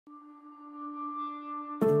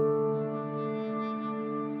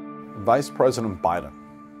Vice President Biden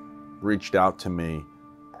reached out to me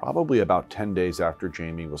probably about 10 days after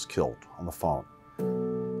Jaime was killed on the phone.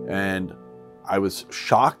 And I was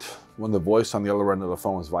shocked when the voice on the other end of the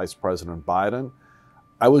phone was Vice President Biden.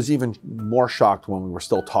 I was even more shocked when we were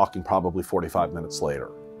still talking probably 45 minutes later.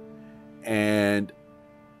 And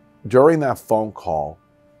during that phone call,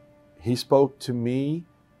 he spoke to me,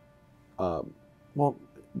 well,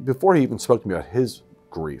 before he even spoke to me about his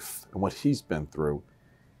grief and what he's been through,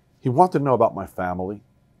 he wanted to know about my family,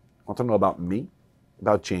 he wanted to know about me,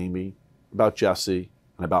 about Jaime, about Jesse,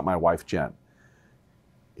 and about my wife, Jen.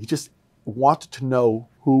 He just wanted to know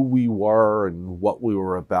who we were and what we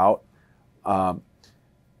were about. And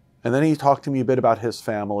then he talked to me a bit about his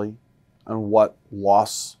family and what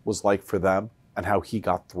loss was like for them and how he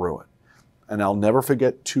got through it. And I'll never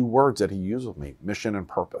forget two words that he used with me: mission and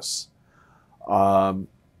purpose. And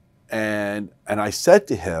I said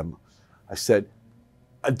to him, I said,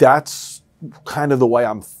 that's kind of the way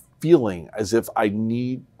I'm feeling, as if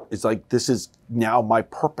it's like, this is now my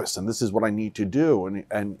purpose and this is what I need to do.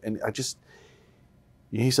 And I just,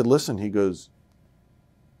 he said, listen, he goes,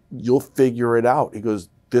 you'll figure it out. He goes,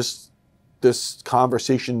 this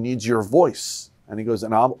conversation needs your voice. And he goes,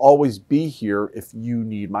 and I'll always be here if you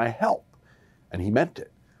need my help. And he meant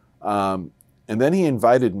it. And then he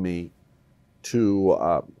invited me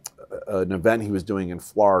to an event he was doing in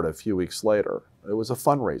Florida a few weeks later. It was a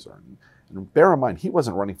fundraiser. And bear in mind, he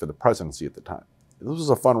wasn't running for the presidency at the time. This was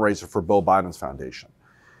a fundraiser for Bill Biden's foundation.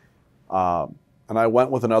 And I went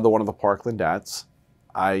with another one of the Parkland dads.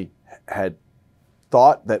 I had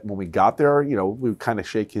thought that when we got there, we would kind of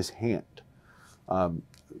shake his hand.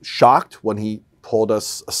 Shocked when he pulled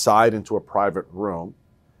us aside into a private room,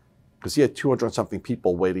 because he had 200 something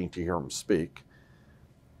people waiting to hear him speak.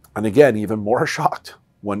 And again, even more shocked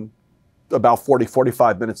when about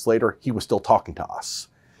 45 minutes later, he was still talking to us.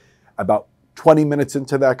 About 20 minutes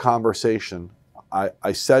into that conversation,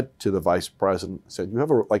 I said to the vice president, I said, you have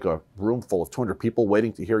a room full of 200 people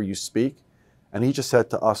waiting to hear you speak? And he just said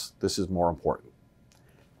to us, this is more important.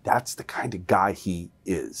 That's the kind of guy he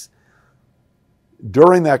is.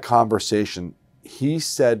 During that conversation, he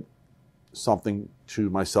said something to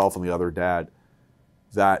myself and the other dad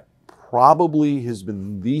that probably has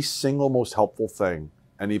been the single most helpful thing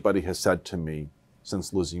anybody has said to me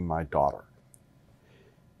since losing my daughter.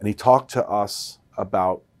 And he talked to us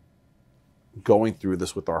about going through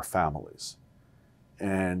this with our families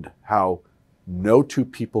and how no two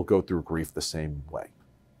people go through grief the same way,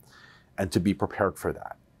 and to be prepared for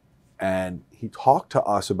that. And he talked to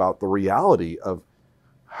us about the reality of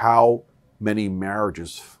how many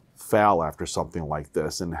marriages fail after something like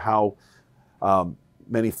this, and how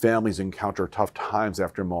many families encounter tough times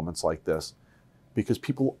after moments like this, because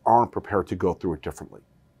people aren't prepared to go through it differently.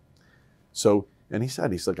 So, and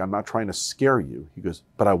he's like, I'm not trying to scare you. He goes,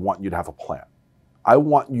 but I want you to have a plan. I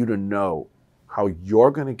want you to know how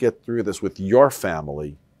you're going to get through this with your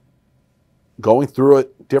family, going through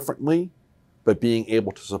it differently, but being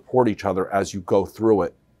able to support each other as you go through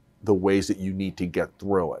it, the ways that you need to get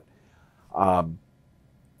through it.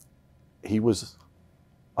 He was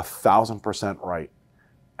 1,000% right.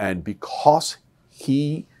 And because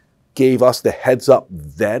he gave us the heads up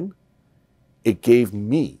then, it gave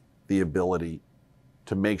me the ability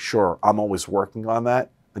to make sure I'm always working on that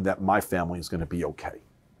and that my family is going to be okay.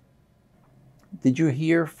 Did you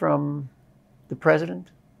hear from the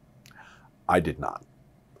president? I did not.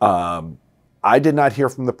 I did not hear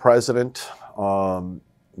from the president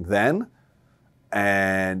then,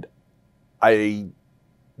 and I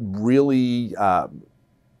really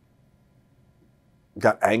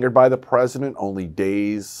got angered by the president only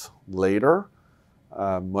days later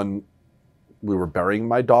when we were burying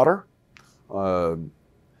my daughter.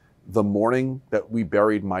 The morning that we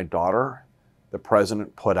buried my daughter, the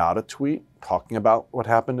president put out a tweet talking about what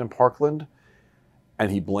happened in Parkland, and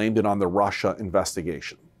he blamed it on the Russia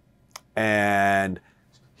investigation. And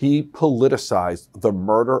he politicized the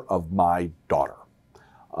murder of my daughter.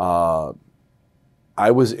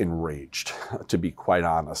 I was enraged, to be quite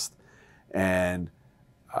honest. And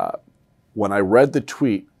when I read the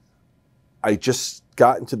tweet, I just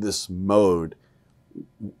got into this mode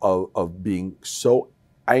of being so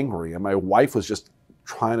angry. And my wife was just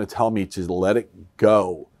trying to tell me to let it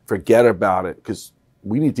go, forget about it, because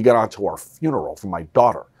we need to get on to our funeral for my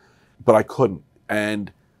daughter. But I couldn't.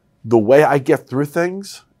 And the way I get through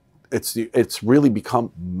things, it's really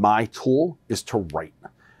become my tool, is to write.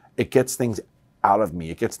 It gets things out of me.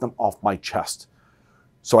 It gets them off my chest.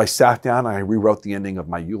 So I sat down and I rewrote the ending of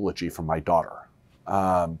my eulogy for my daughter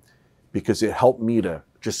because it helped me to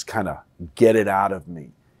just kind of get it out of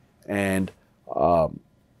me. And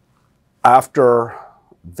After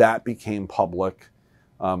that became public,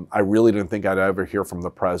 I really didn't think I'd ever hear from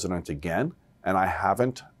the president again, and I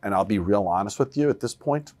haven't. And I'll be real honest with you at this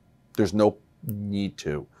point, there's no need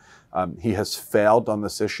to. He has failed on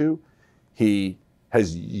this issue. He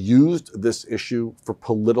has used this issue for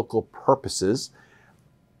political purposes.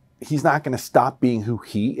 He's not going to stop being who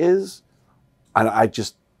he is. And I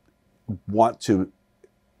just want to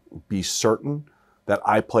be certain that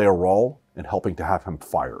I play a role in helping to have him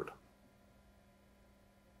fired.